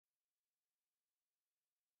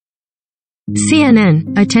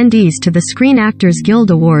CNN, attendees to the Screen Actors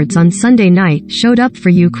Guild Awards on Sunday night showed up for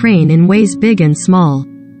Ukraine in ways big and small.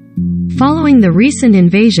 Following the recent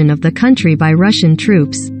invasion of the country by Russian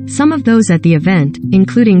troops, some of those at the event,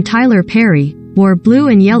 including Tyler Perry, wore blue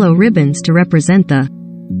and yellow ribbons to represent the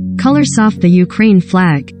colors of the Ukraine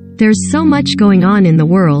flag. "There's so much going on in the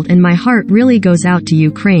world and my heart really goes out to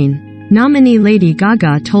Ukraine," nominee Lady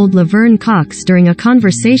Gaga told Laverne Cox during a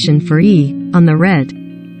conversation for E! On the Red.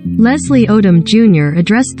 Leslie Odom Jr.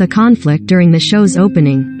 addressed the conflict during the show's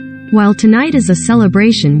opening. "While tonight is a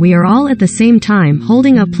celebration, we are all at the same time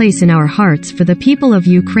holding a place in our hearts for the people of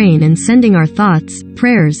Ukraine and sending our thoughts,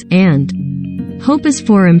 prayers, and hopes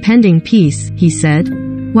for impending peace," he said.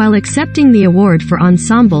 While accepting the award for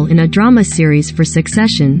ensemble in a drama series for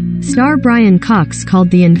Succession, star Brian Cox called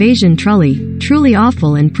the invasion truly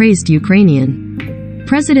awful and praised Ukrainian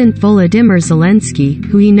President Volodymyr Zelensky,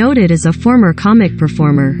 who he noted as a former comic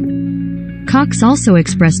performer. Cox also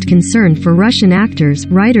expressed concern for Russian actors,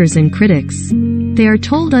 writers and critics. "They are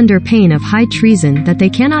told under pain of high treason that they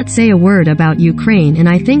cannot say a word about Ukraine, and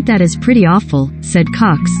I think that is pretty awful," said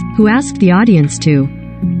Cox, who asked the audience to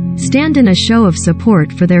stand in a show of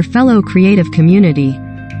support for their fellow creative community.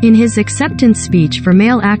 In his acceptance speech for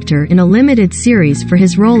male actor in a limited series for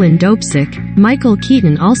his role in Dopesick, Michael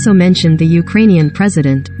Keaton also mentioned the Ukrainian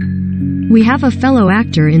president. "We have a fellow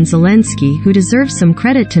actor in Zelensky who deserves some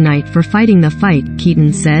credit tonight for fighting the fight,"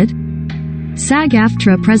 Keaton said.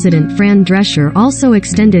 SAG-AFTRA President Fran Drescher also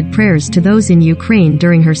extended prayers to those in Ukraine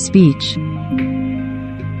during her speech.